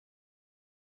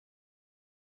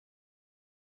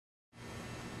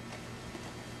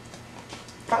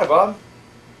Hi, Bob.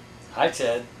 Hi,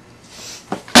 Ted.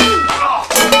 Get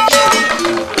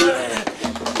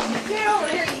over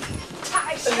here, you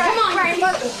tie strap. Come on, right,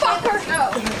 motherfucker. Go.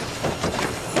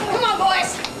 Come on,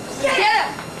 boys. Get him.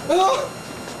 No!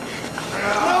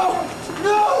 No!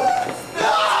 No!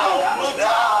 No!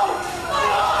 No!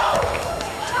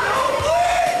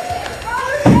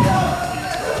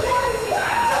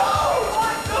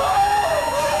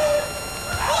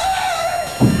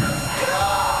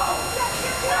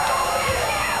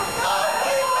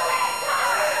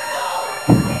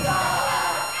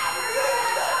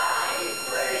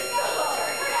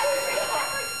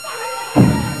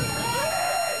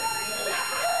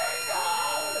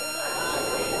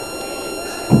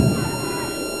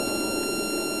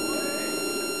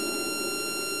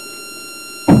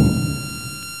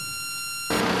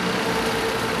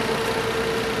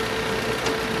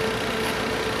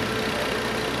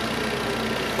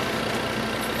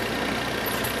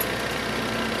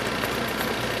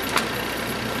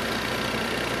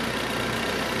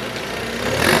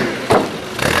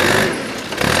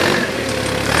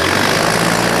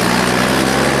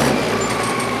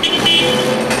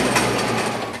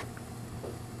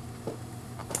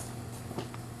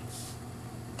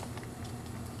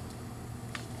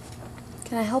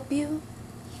 Can I help you?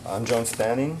 I'm John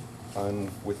Spanning. I'm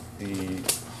with the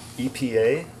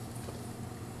EPA.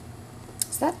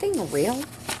 Is that thing real?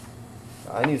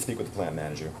 I need to speak with the plant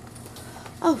manager.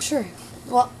 Oh, sure.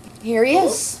 Well, here he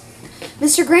is.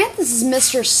 Mr. Grant, this is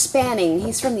Mr. Spanning.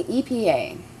 He's from the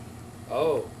EPA.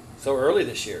 Oh, so early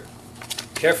this year.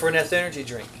 Care for an energy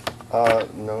drink?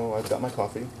 No, I've got my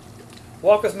coffee.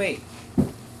 Walk with me.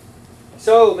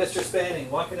 So, Mr. Spanning,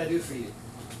 what can I do for you?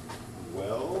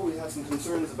 Well, we have some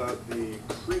concerns about the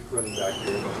creek running back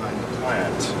here behind the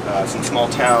plant. Some small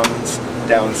towns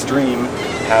downstream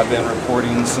have been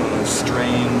reporting some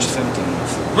strange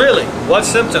symptoms. Really? What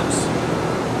symptoms?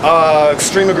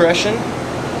 Extreme aggression,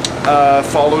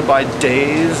 followed by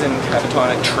days in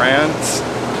catatonic trance,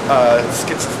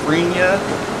 schizophrenia,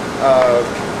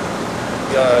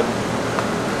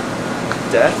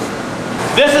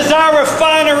 death. This is our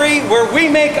refinery where we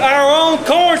make our own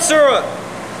corn syrup.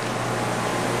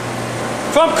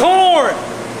 From corn!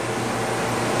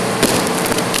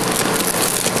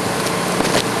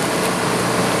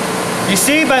 You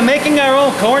see, by making our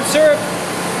own corn syrup,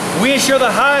 we ensure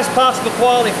the highest possible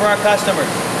quality for our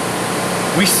customers.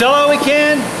 We sell all we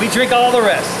can, we drink all the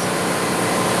rest.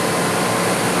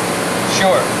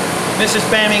 Sure. Mr.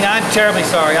 Spanning, I'm terribly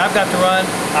sorry. I've got to run.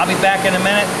 I'll be back in a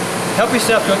minute. Help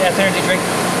yourself to an energy drink.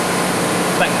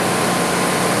 Thank you.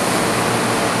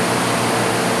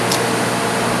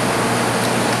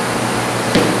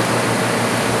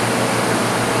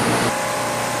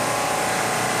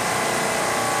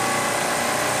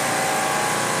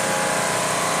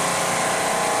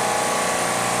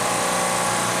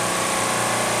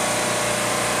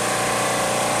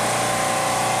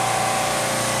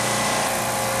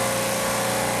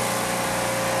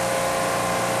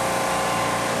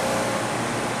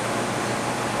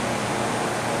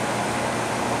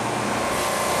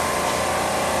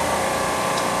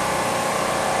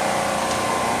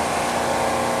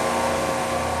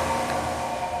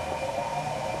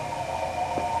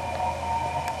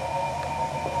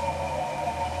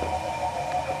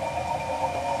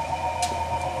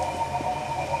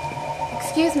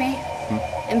 Excuse me.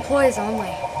 Employees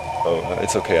only. Oh,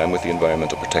 it's okay. I'm with the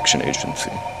Environmental Protection Agency.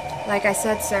 Like I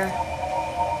said, sir.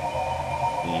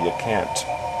 You can't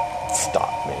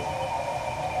stop me.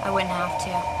 I wouldn't have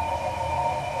to.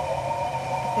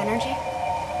 With energy?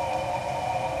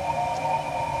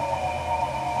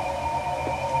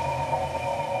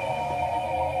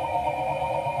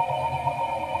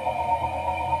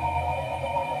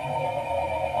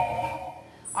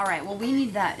 All right, well, we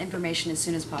need that information as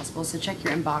soon as possible, so check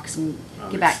your inbox and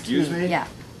get back to me. Excuse me? Yeah.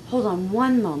 Hold on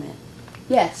one moment.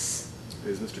 Yes.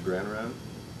 Is Mr. Grant around?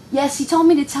 Yes, he told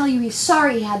me to tell you he's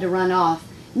sorry he had to run off.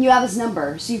 And you have his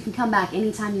number, so you can come back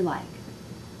anytime you like.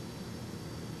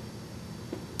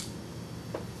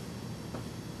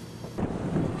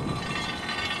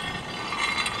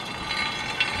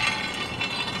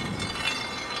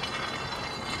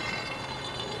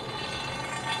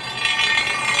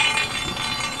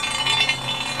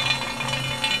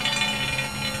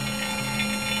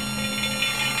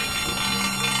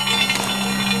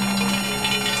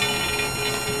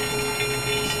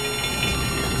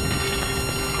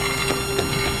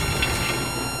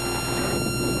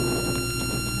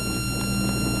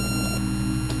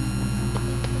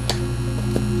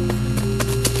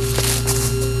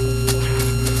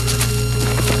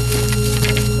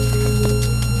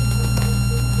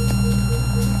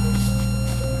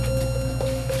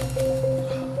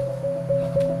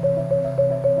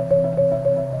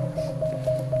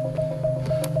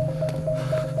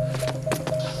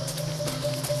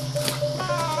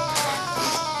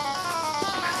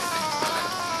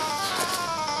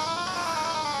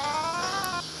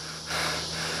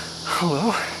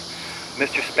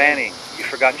 Mr. Spanning, you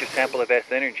forgot your sample of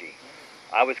S-energy.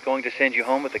 I was going to send you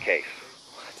home with the case.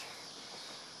 What?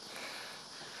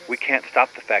 We can't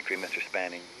stop the factory, Mr.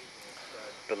 Spanning.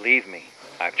 Believe me,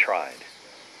 I've tried.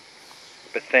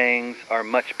 But things are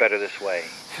much better this way.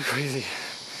 You're crazy.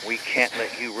 We can't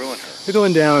let you ruin her. You're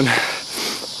going down.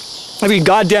 Every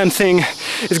goddamn thing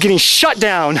is getting shut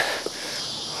down.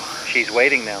 She's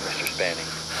waiting now, Mr. Spanning.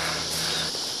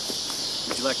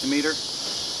 Would you like to meet her?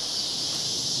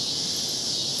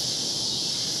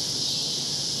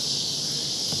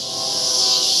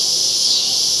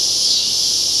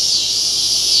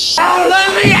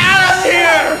 Let me out of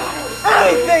here!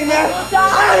 Anything, man!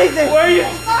 Anything! Where are you?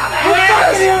 Let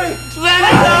me go! Let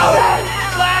me go!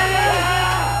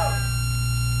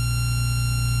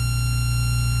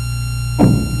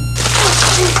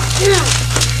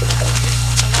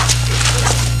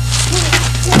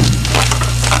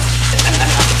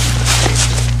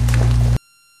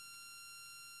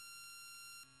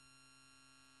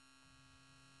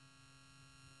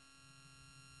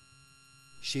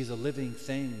 She's a living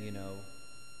thing, you know.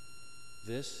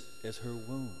 This is her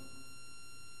womb.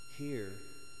 Here,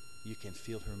 you can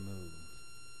feel her move.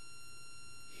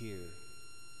 Here,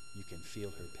 you can feel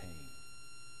her pain.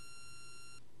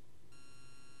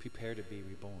 Prepare to be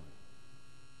reborn.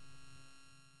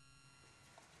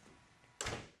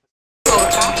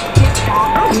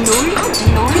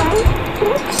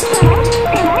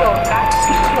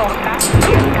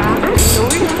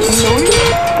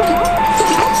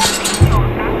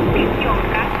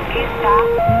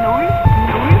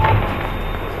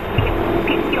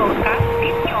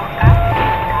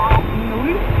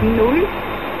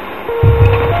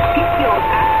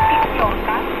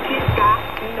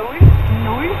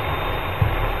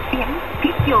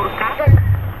 Your